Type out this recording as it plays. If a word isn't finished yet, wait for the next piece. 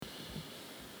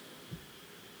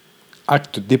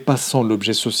Acte dépassant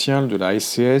l'objet social de la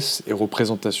SCS et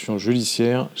représentation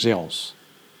judiciaire, gérance.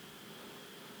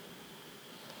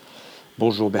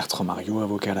 Bonjour Bertrand Mariot,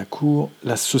 avocat à la Cour.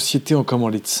 La société en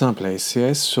commandite simple, la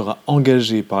SCS, sera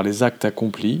engagée par les actes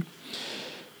accomplis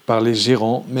par les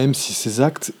gérants, même si ces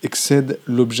actes excèdent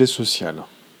l'objet social.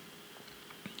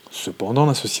 Cependant,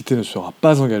 la société ne sera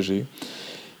pas engagée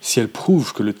si elle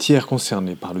prouve que le tiers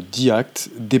concerné par le dit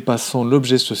acte dépassant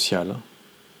l'objet social,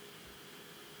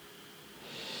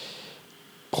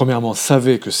 premièrement,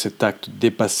 savait que cet acte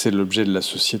dépassait l'objet de la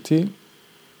société,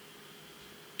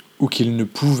 ou qu'il ne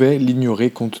pouvait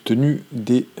l'ignorer compte tenu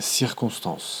des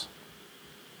circonstances.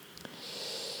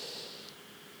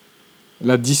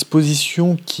 La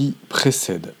disposition qui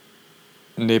précède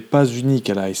n'est pas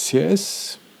unique à la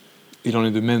SCS. Il en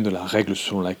est de même de la règle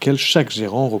selon laquelle chaque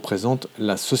gérant représente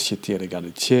la société à l'égard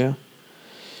des tiers,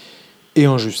 et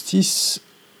en justice,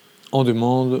 en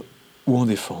demande ou en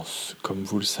défense, comme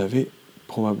vous le savez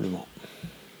probablement.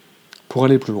 Pour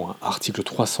aller plus loin, article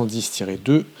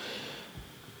 310-2,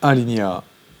 alinéa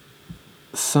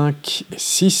 5 et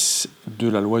 6 de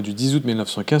la loi du 10 août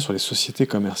 1915 sur les sociétés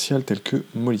commerciales telles que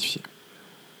modifiées,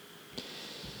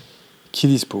 qui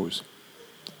dispose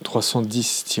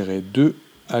 310-2,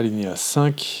 alinéa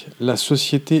 5, la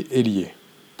société est liée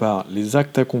par les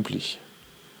actes accomplis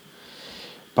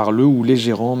par le ou les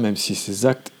gérants, même si ces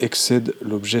actes excèdent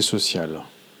l'objet social,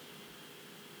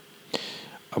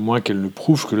 à moins qu'elle ne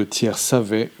prouve que le tiers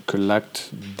savait que l'acte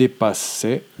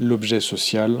dépassait l'objet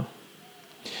social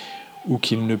ou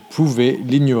qu'il ne pouvait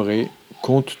l'ignorer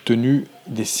compte tenu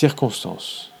des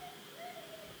circonstances.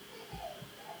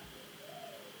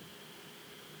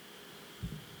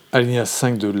 Alinéa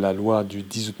 5 de la loi du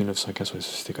 10 août 1915 sur les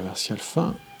sociétés commerciales,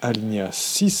 fin. Alinéa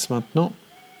 6 maintenant.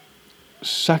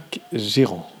 Chaque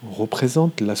gérant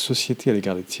représente la société à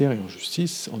l'égard des tiers et en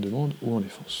justice, en demande ou en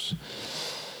défense.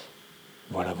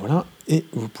 Voilà. Et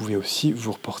vous pouvez aussi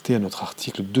vous reporter à notre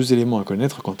article 2 éléments à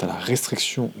connaître quant à la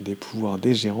restriction des pouvoirs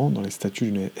des gérants dans les statuts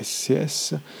d'une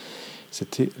SCS.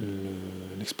 C'était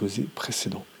l'exposé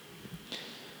précédent.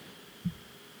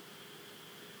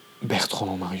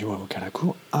 Bertrand Mariot, avocat à la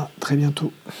Cour. À très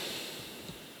bientôt.